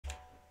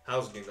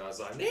How's it going,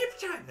 guys? I'm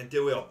time, and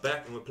here we are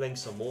back, and we're playing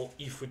some more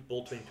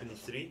eFootball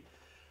 2023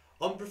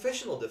 on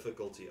professional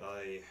difficulty.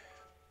 I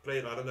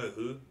played, I don't know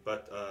who,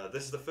 but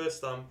this is the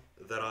first time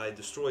that I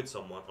destroyed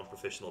someone on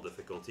professional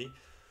difficulty.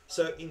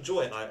 So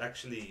enjoy. I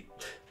actually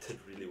did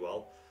really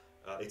well.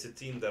 It's a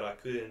team that I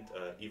couldn't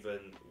even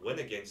win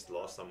against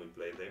last time we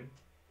played them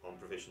on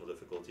professional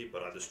difficulty,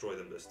 but I destroyed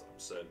them this time.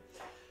 So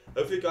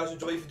hopefully you guys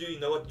enjoy. If you do, you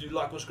know what to do.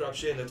 Like, subscribe,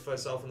 share, notify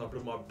yourself, and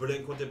upload my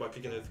brilliant content by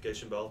clicking the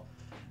notification bell.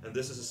 And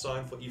this is a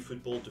sign for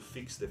eFootball to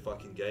fix their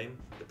fucking game.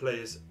 The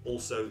players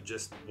also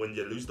just, when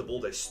they lose the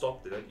ball, they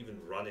stop. They don't even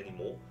run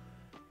anymore.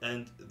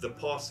 And the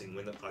passing,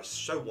 when I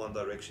show one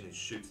direction, it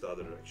shoots the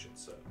other direction.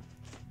 So,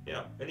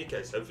 yeah. Any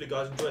case, hopefully you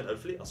guys enjoy it.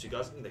 Hopefully, I'll see you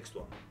guys in the next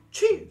one.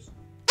 Cheers!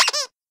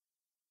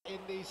 In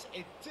these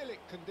idyllic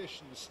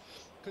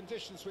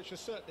conditions which are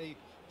certainly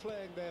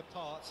playing their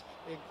part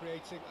in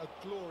creating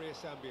a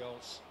glorious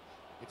ambience.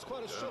 It's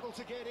quite a struggle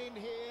to get in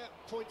here,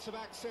 points of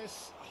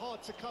access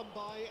hard to come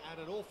by,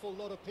 and an awful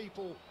lot of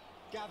people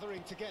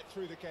gathering to get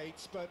through the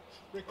gates, but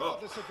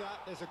regardless of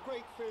that, there's a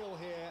great feel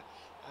here,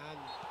 and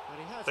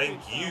he has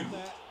Thank been you.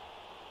 there.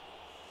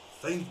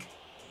 Thank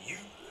you.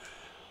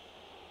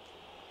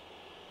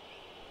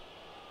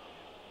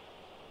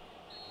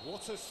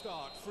 What a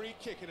start, free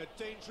kick in a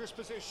dangerous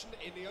position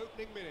in the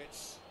opening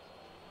minutes.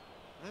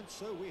 And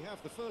so we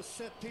have the first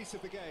set piece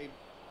of the game.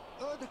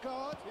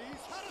 Odegaard,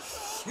 he's had a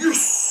shot!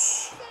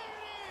 Yes! There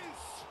it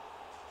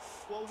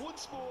is! Well,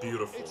 once more,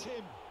 Beautiful. it's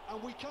him.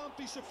 And we can't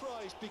be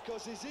surprised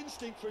because his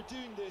instinct for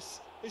doing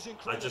this is I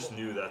incredible. just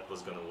knew that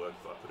was going to work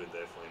if I put it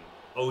there for him.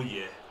 Oh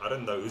yeah, I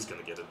didn't know who's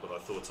going to get it, but I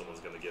thought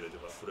someone's going to get it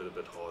if I put it a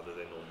bit harder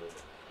than normal.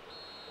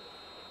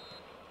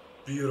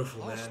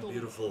 Beautiful, man, Arsenal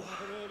beautiful.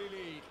 have an early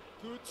lead.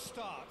 Good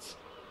start.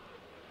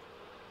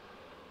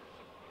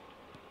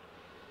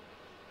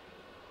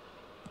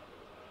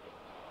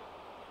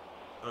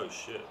 Oh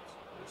shit,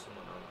 there's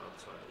someone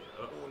outside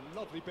here. Oh,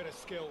 lovely bit of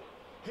skill.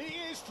 He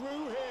is through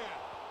here.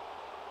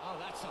 Oh,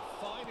 that's a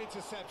fine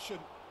interception.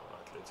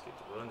 Alright, let's get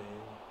running.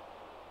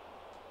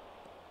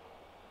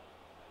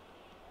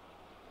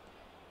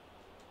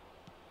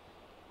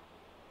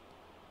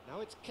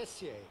 Now it's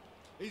Kessié.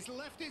 He's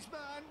left his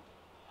man.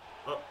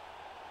 Oh,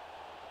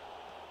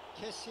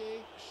 Kessié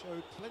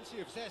showed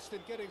plenty of zest in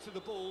getting to the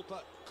ball,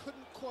 but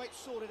couldn't quite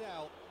sort it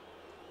out.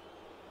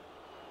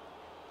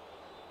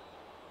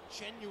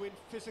 Genuine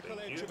physical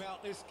Thank edge you.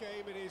 about this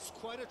game. It is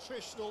quite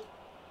attritional.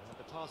 And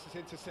the pass is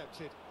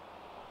intercepted.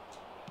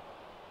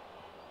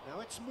 Now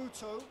it's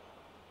Muto.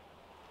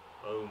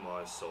 oh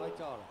my soul.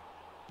 Aidara.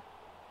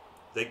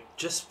 They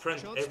just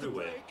sprint Chance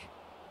everywhere. to break.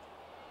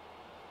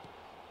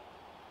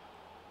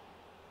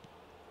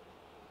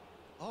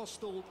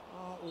 Arsenal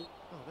are all...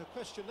 Oh, no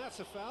question,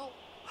 that's a foul.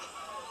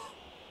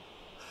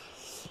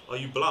 Are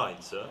you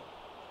blind, sir?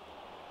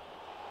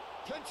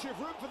 Plenty of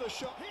room for the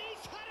shot.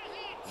 He's had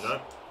a hit!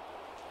 No.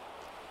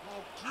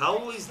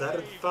 How is that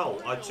a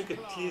foul? I took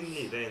it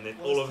cleanly there, and then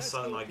all of a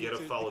sudden I get a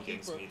foul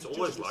against me. It's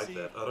always like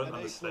that. I don't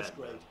understand,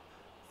 man.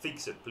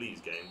 Fix it, please,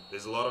 game.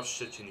 There's a lot of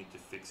shit you need to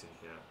fix in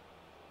here.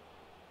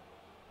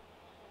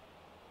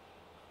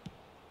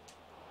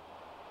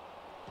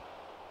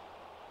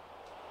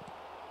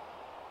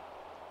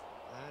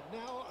 And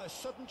now a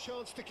sudden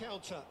chance to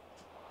counter.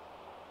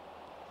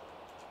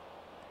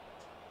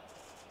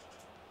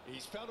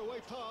 He's found a way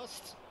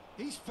past.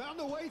 He's found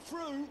a way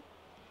through.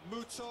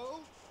 Muto.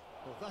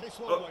 Well, that is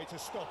one way to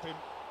stop him.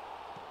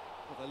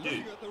 Well, they're Dude,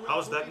 looking at the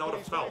how's that referee, not but a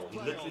he's foul? left He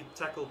play literally on.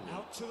 tackled me.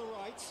 Out to the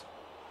right.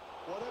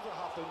 Whatever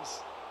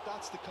happens,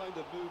 that's the kind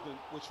of movement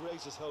which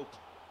raises hope.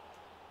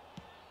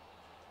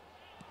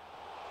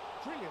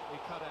 Brilliantly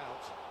cut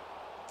out.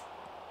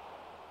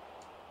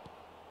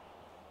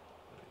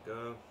 There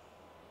we go.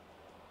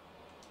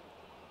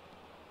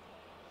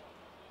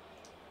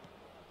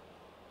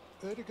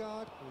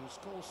 Odegaard, whose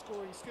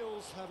goal-scoring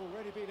skills have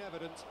already been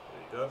evident.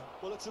 There you go.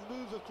 Well, it's a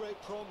move of great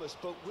promise,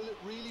 but will it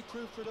really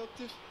prove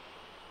productive?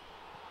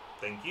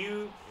 Thank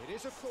you. It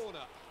is a corner.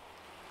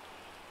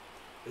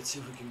 Let's see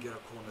if we can get a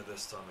corner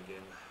this time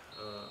again.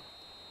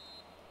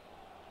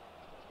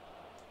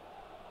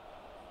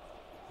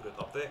 Put it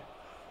up there.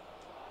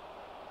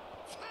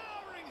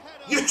 Towering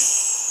header.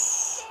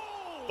 Yes!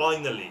 Goal!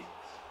 Finally.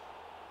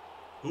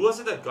 Who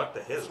was it that got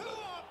the header? Two though?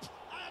 up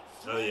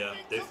and Oh yeah,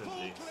 threatening to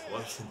definitely. pull clear.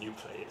 One of the new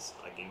players.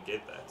 I can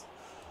get that.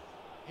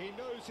 He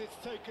knows it's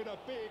taken a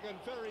big and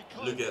very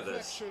kind Look at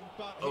this. deflection,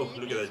 but Oh, he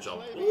look at is that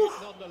jump. claiming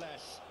Oof. it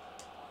nonetheless.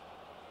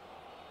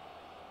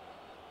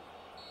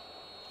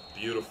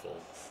 Beautiful.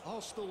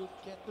 Arsenal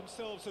get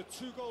themselves a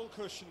two-goal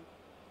cushion.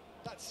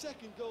 That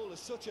second goal has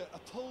such a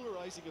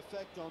polarising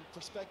effect on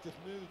prospective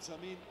moods. I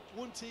mean,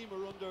 one team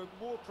are under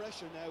more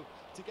pressure now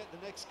to get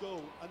the next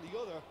goal, and the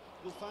other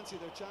will fancy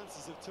their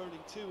chances of turning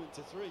 2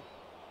 into 3.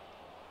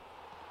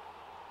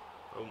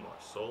 Oh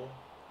my soul.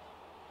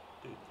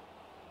 Dude.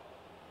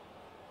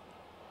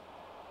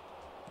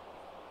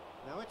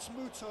 Now it's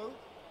Muto.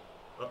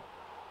 Oh,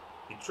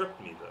 he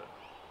tripped me though.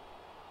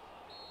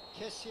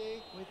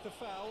 Kessié with the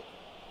foul.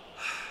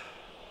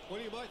 Well,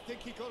 you might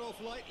think he got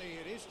off lightly.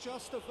 It is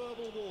just a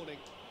verbal warning.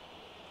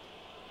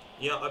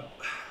 Yeah, okay,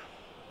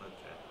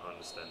 I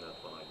understand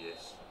that one, I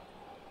guess.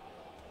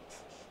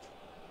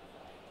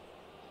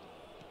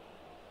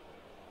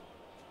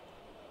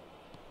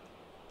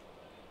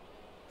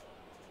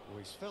 Well,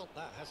 he's felt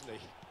that, hasn't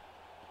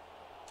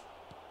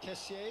he?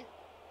 Kessier.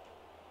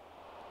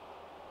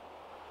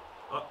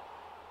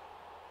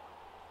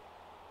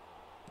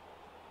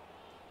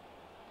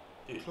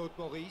 Dude. Claude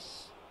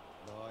Maurice.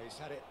 No, he's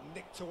had it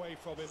nicked away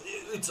from him.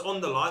 It's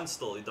on the line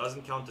still. It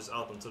doesn't count as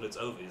out until it's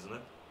over, isn't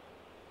it?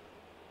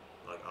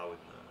 Like, I would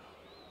know.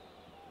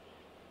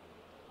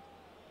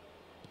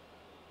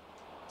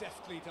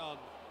 Deftly done.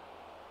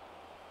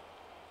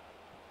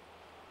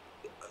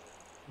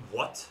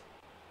 What?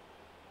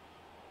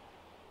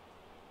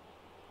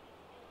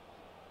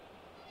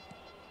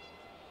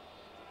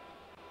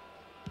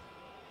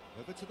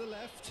 Over to the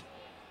left.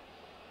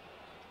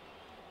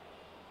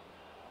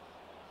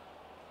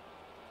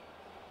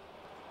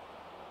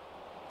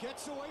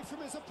 Gets away from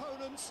his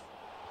opponents.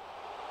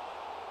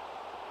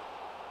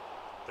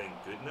 Thank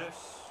goodness.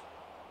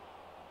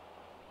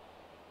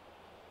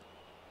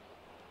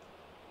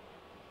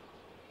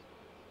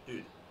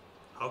 Dude,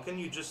 how can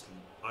you just...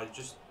 I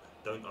just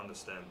don't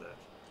understand that.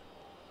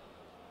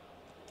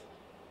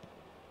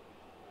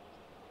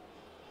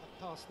 That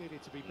pass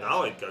needed to be better.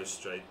 Now it goes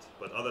straight,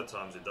 but other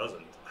times it doesn't.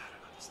 I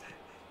don't understand.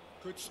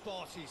 Good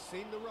spot, he's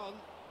seen the run.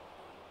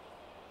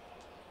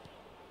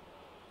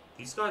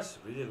 These guys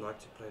really like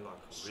to play like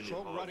really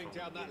Strong hard running from the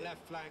down that beginning,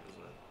 left flank.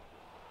 isn't it?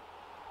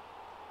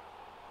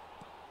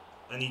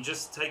 And he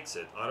just takes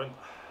it. I don't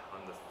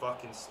on the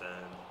fucking stand.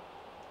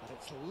 And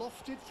it's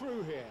lofted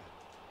through here.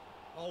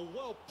 Oh,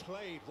 well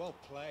played, well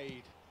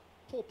played.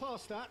 Poor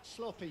pass that,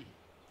 sloppy.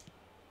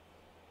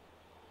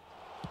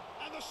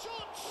 And the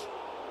shots!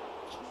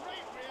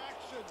 Great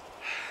reaction.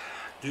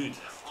 Dude,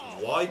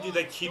 why do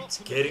they keep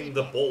getting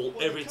the ball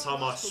every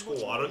time I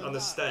score? I don't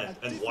understand.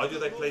 And why do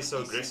they play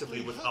so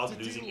aggressively without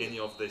losing any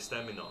of their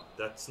stamina?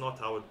 That's not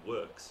how it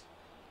works.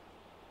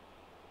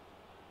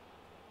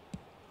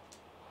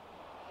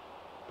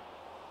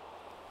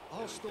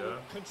 Arsenal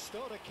can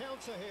start a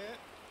counter here.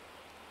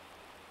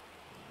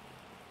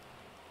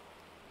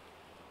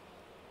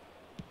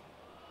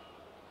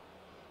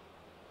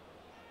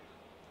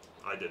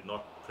 I did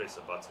not press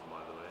a button, by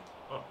the way.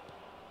 Oh,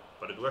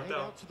 but it worked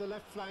out. To the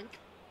left flank.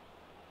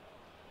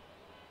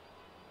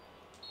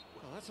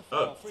 Well, that's a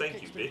Oh, foul. Free thank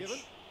kick's you, been bitch. given.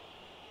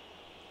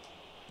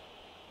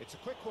 It's a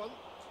quick one.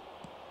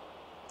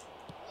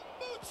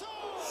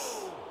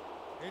 Muto!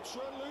 It's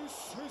run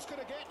loose. Who's going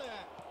to get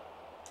there?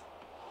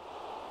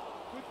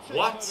 Good take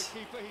What? by the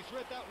keeper. He's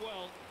read that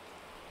well.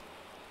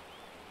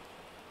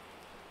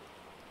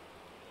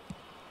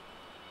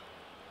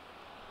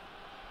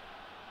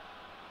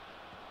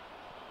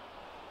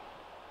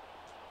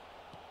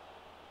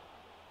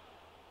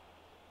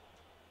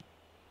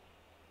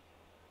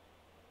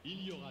 Il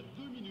y aura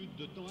 2 minutes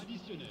de temps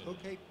additionnel.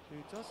 Okay,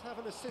 who does have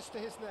an assist to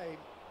his name.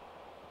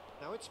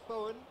 Now it's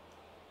Bowen.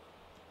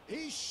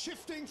 He's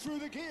shifting through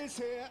the gears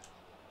here.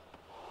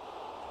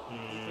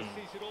 Keeper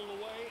sees it all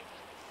the way.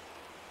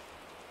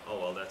 Oh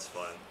well, that's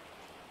fine.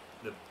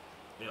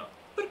 Yeah.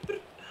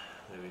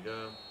 There we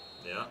go.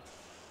 Yeah.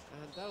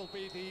 And that'll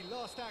be the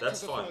last act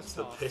That's of the fine. first It's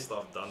the half. best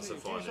I've done so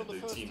Any far, views and on the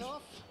the first team's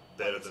half?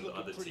 better It's than the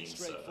looking other pretty teams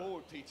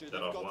straightforward, Peter. that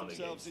They've I've got won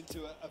themselves against.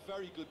 into a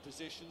very good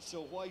position,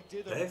 so why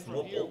did They have from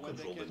more here ball when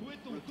they control can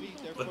than repeat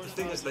their But the first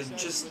thing half is, they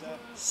success just with a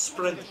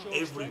sprint show of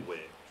strength?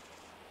 everywhere.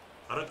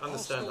 I don't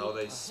understand how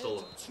they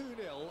still... 2-0,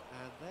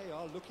 and they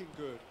are looking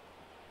good.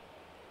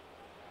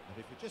 And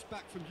if you're just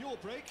back from your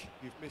break,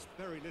 you've missed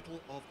very little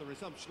of the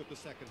resumption of the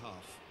second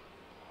half.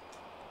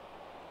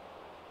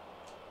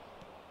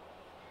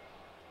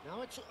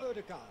 Now it's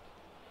Ødegaard.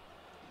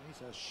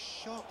 He's a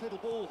sharp little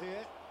ball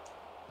here.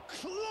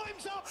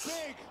 Climbs up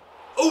big!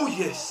 Oh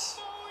yes!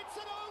 Oh, it's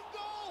an own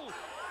goal!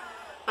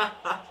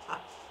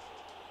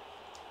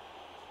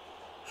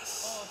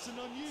 Oh, it's an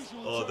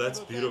unusual Oh, turn that's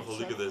of beautiful. events.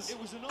 Look at this.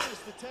 It was an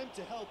honest attempt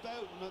to help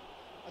out, and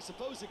I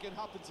suppose it can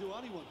happen to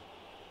anyone.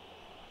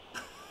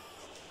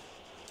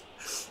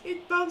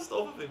 It bounced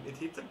off of him. It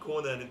hit the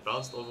corner and it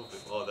bounced off of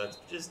him. Oh, that's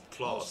just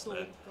class, Arsenal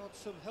man. got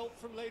some help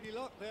from Lady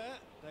Luck there.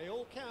 They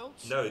all count.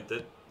 No, it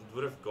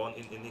would have gone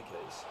in any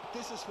case.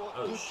 This is what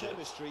Oh, good shit.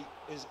 chemistry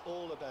is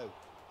all about.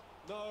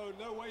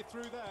 No way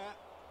through that.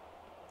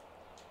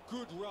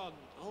 Good run,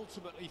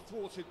 ultimately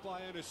thwarted by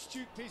an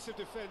astute piece of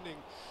defending.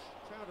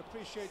 Crowd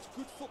appreciates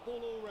good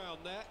football all round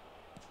there.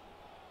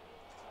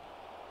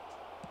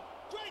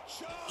 Great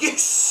shot!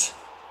 Yes!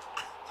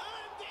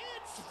 And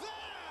it's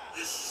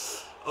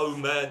there! Oh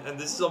man, and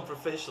this is on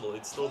professional.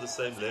 It's still the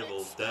same Players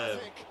level. Damn.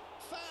 ecstatic,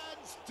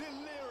 fans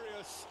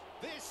delirious.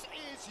 This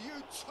is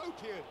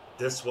utopian.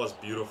 This was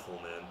beautiful,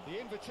 man. The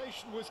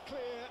invitation was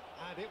clear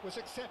and it was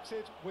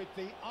accepted with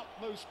the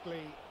utmost glee.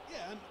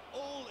 Yeah, and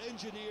all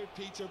engineered,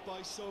 Peter,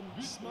 by some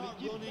smart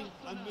l'équipe running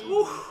and d'Arsenal.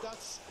 movement. Oof.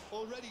 That's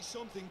already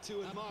something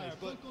to admire,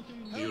 but how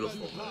about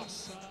Beautiful. the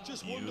pass?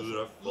 Just Beautiful.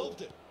 wonderful.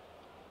 Loved it.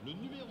 Le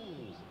numéro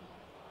 11.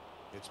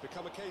 It's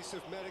become a case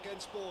of men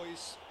against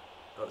boys.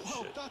 Oh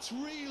Well, shit. that's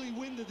really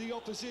winded the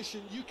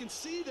opposition. You can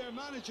see their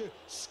manager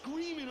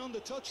screaming on the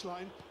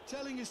touchline,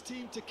 telling his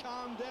team to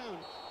calm down.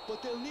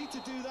 But they'll need to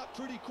do that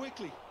pretty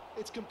quickly.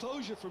 It's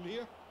composure from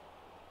here.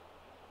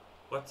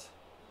 What?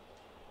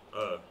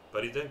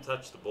 But he didn't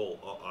touch the ball.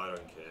 Oh, I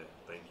don't care.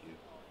 Thank you.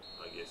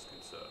 I guess,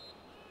 good sir.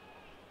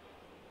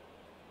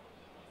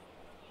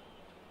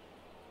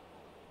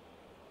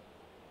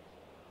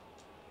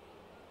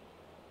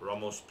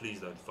 Ramos,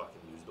 please don't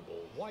fucking lose the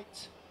ball.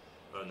 White.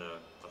 Oh no,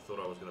 I thought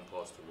I was going to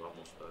pass to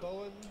Ramos though.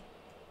 Bowen.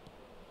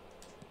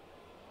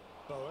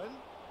 Bowen.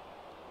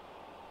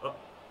 Oh.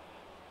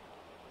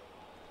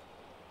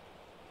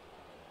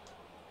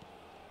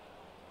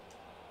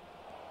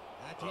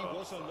 And he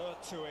was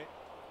alert to it.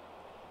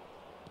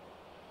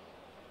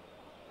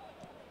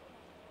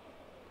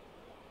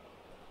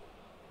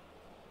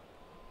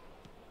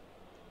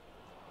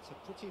 It's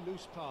a pretty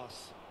loose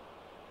pass.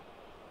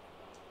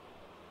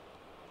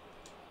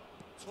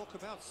 Talk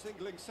about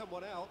singling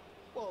someone out.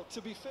 Well,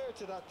 to be fair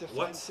to that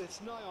defence, What?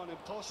 it's nigh on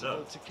impossible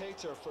No. to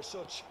cater for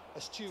such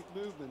astute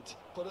movement.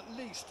 But at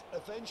least,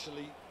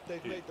 eventually,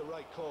 they've Dude. made the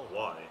right call.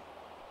 Why?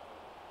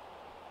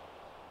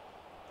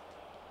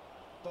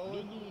 Le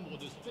Bowen. nombre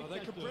de Oh, they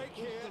could spectateurs break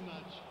pour here. ce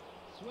match,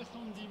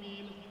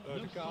 70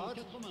 Odegaard.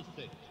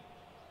 987.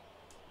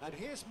 And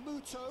here's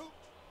Muto.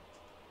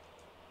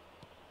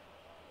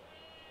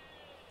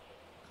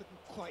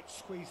 Couldn't quite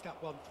squeeze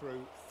that one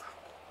through.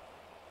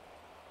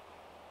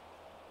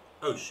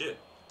 Oh shit.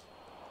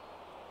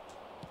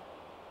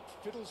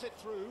 Fiddles it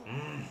through.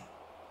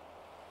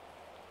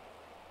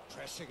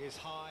 Pressing is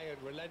high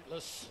and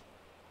relentless.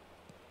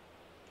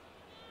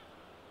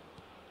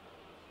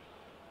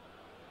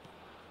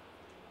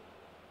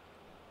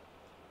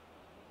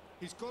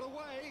 He's got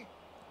away.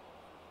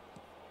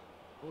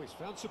 Oh, he's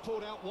found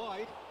support out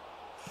wide.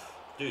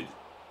 Dude.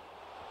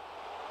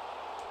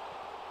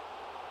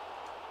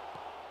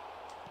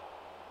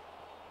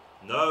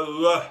 No!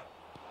 Oh,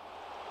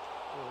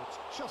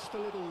 it's just a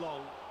little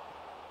long.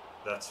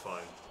 That's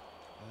fine.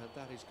 And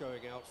that is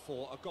going out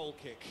for a goal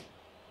kick.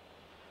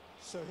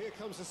 So here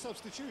comes the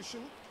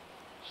substitution.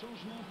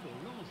 Changement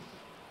pour Lens.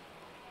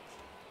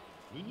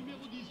 Le numéro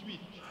 18,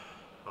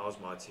 How's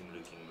my team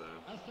looking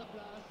though? à sa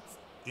place,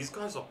 These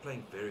guys are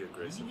playing very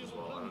aggressive as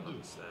well, I don't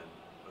understand.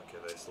 Okay,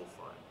 they're still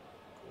fine.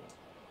 Cool.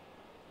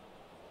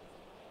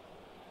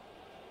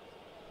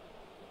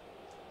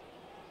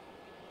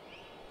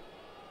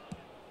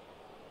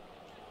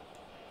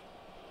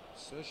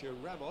 Sergio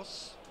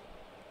Ramos.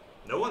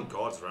 No one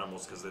guards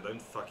Ramos because they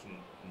don't fucking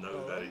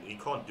know that he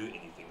can't do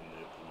anything in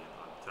their opinion.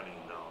 I'm telling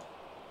you now.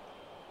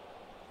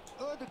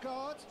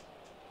 Odegaard.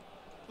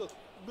 Look,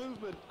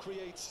 movement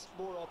creates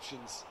more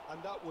options,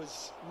 and that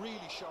was really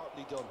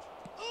sharply done.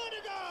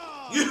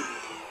 Odegaard!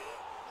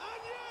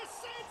 And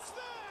yes, it's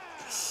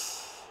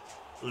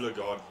there!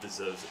 Odegaard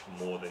deserves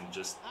more than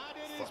just And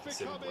it is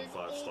fucking becoming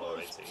 7.5 star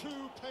almost rating.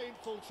 too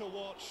painful to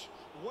watch.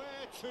 Where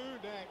to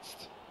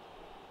next?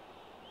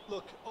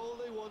 Look, all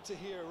they want to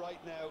hear right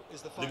now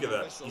is the Look final at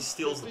that. whistle. He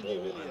steals the They've ball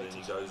been and then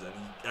he humiliated. goes and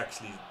he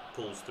actually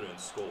pulls through and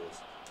scores.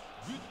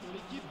 but pour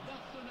l'équipe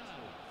d'Arsenal.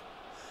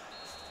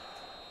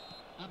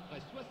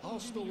 Après 70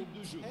 Arsenal minutes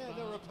de jeu, tear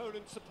their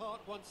opponents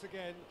apart once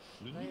again.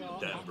 They are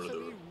Damn, brother.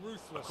 utterly I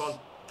ruthless. can't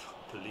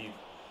believe.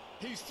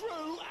 He's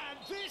through, and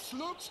this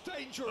looks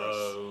dangerous.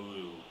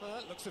 Oh.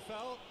 Looks a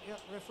foul. Yeah,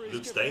 referee's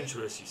Looks given it.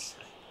 dangerous, you say.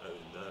 Oh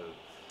no.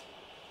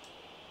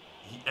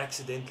 He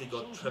accidentally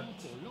got changement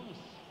tripped. pour Lens.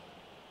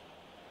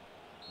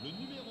 Le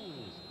numéro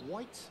 11,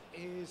 White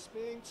is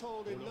being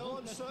told in no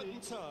uncertain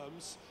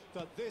terms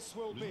that this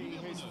will be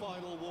his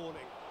final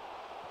warning.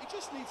 He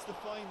just needs to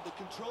find the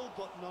control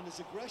button on his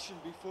aggression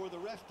before the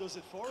ref does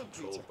it for him,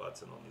 Control Peter.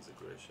 button on his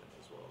aggression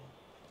as well.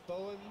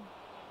 Bowen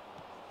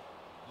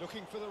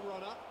looking for the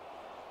runner.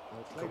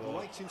 Played Come on.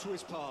 right into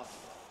his path.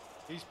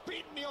 He's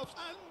beaten the off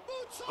and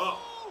Muto!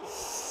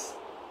 Oh.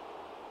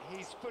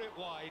 He's put it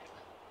wide.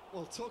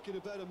 Well, talking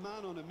about a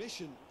man on a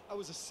mission, that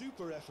was a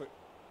super effort.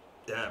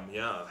 Damn,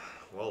 yeah.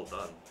 Well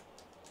done.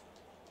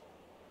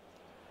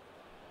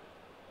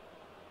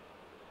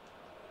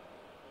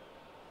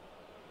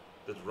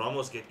 Did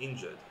Ramos get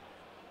injured?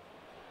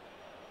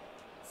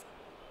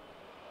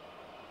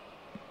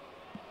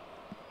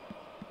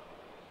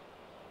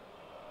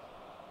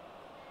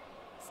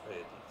 Player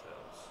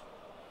details.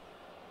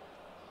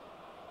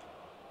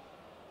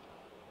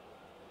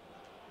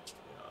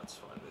 Yeah, it's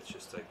fine. Let's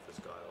just take this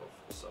guy off.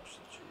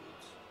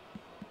 Substitute.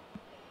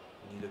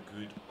 Need a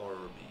good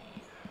RB.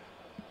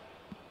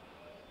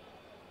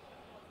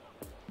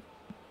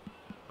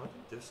 How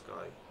did this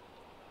guy?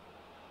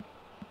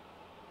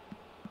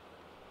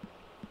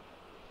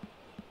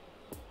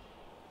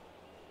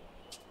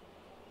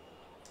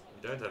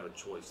 We don't have a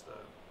choice though.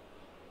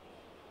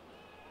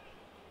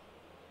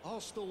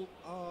 Arsenal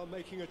are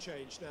making a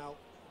change now.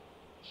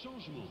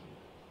 changement.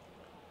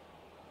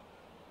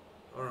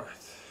 All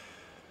right.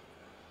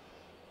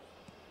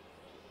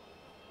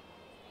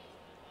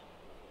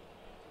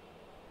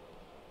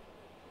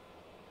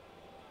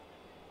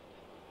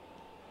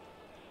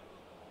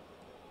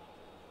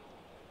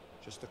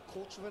 Just a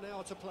quarter of an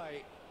hour to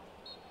play.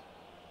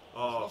 Oh,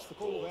 Lost the of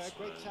ball there, course,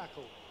 great man.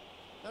 tackle.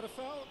 That a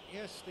foul?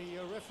 Yes, the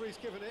referee's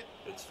given it.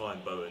 It's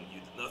fine, Bowen. You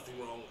did nothing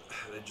wrong.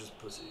 They're just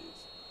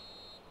pussies.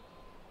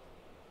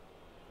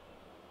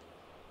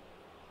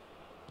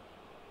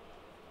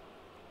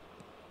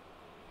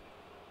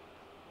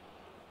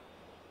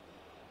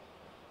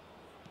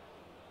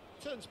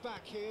 Turns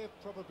back here,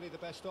 probably the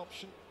best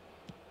option.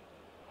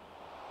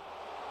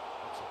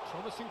 It's a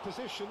promising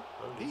position.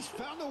 Holy He's shit.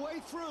 found a way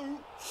through.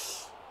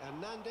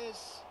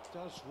 Hernandez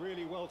does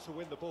really well to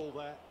win the ball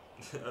there.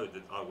 Oh,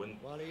 did I win?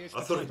 Well, he is I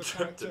the thought type he of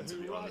trapped character him, to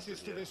who be honest rises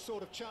with to you. this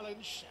sort of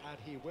challenge, and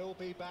he will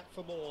be back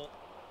for more.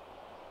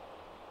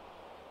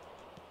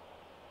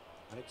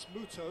 And it's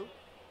Muto,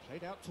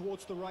 played out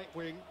towards the right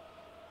wing.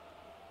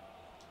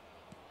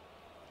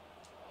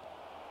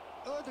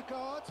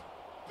 Ødegaard,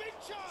 big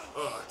chance!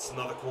 Oh, it's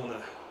another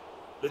corner.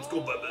 Let's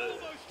go, baby.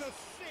 Almost a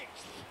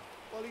sixth.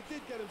 Well, he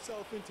did get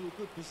himself into a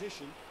good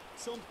position,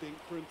 something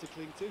for him to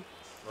cling to.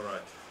 All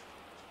right.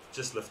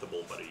 Just lift the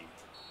ball, buddy.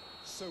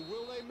 So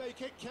will they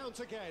make it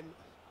count again?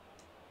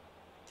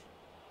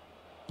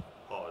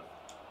 Hard.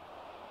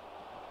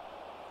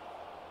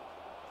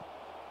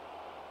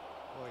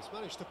 Oh, he's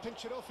managed to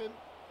pinch it off him.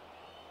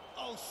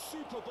 Oh,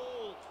 super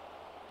ball.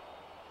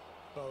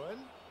 Bowen.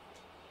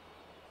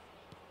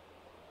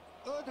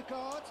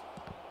 Ødegaard.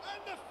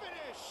 And the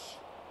finish.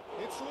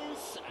 It's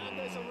loose, and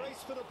there's a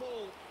race for the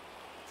ball.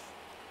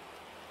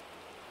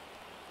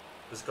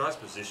 This guy's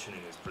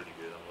positioning is pretty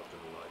good, I'm not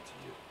gonna lie to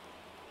you.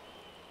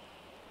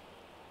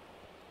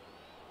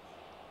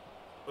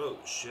 Oh,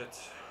 shit.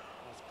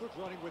 That's good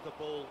running with the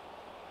ball.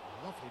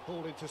 Lovely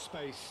ball into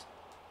space.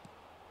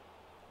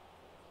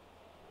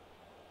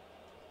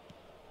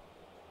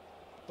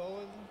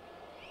 Bowen.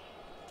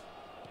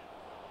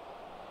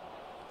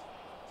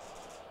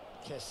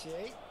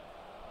 Kessié.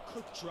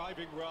 Good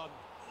driving run.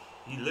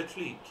 He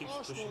literally keeps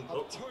Arsenal pushing. have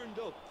Oh, turned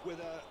up with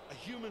a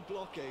human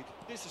blockade.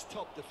 This is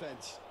top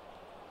defence.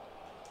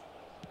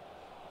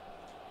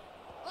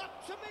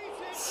 Up to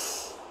meet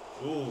it.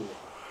 ooh.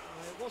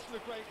 It wasn't a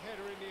great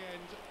header in the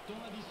end.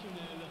 Temps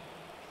additionnel,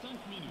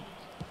 5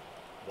 minutes.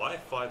 Why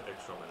 5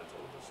 extra minutes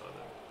all of a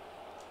sudden?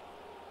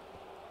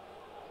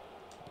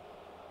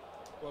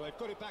 Well, they've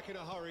got it back in a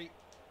hurry.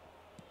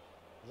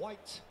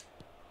 White.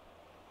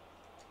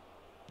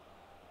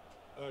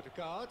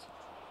 Ødegaard.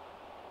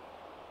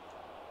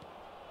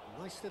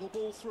 Nice little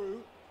ball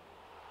through.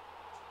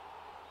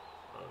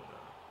 Oh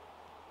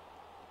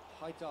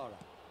no. Haidara.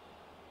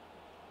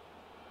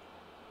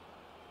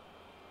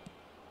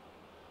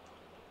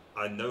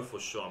 I know for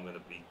sure I'm gonna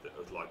beat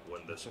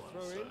win this It's a one.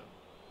 throw So in.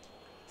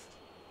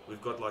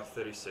 we've got like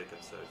 30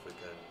 seconds, so if we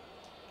can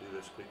do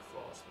this quick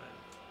fast, man.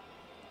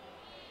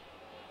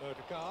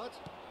 Ødegaard.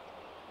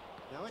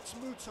 Now it's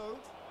Muto.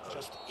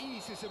 Just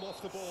eases him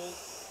off the ball.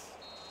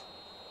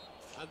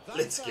 And that's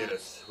Let's get that.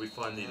 it. We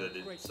finally did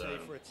it. Great So day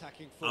for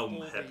attacking I'm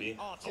football. happy.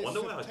 The I artists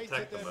wonder where I have painted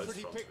attacked the their most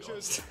pretty from, to be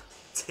pictures.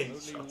 honest. 10 Only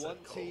shots one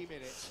at goal. team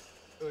in it.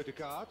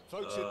 Ødegaard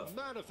voted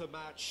man of the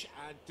match,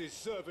 and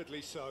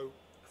deservedly so.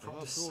 From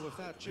And the after all of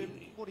side, that, Jim,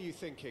 really? what are you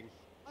thinking?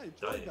 I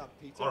enjoyed Damn. that,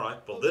 Peter.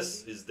 Alright, well Not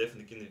this only- is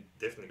definitely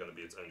going to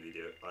be its own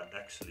video. I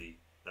actually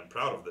am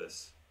proud of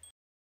this.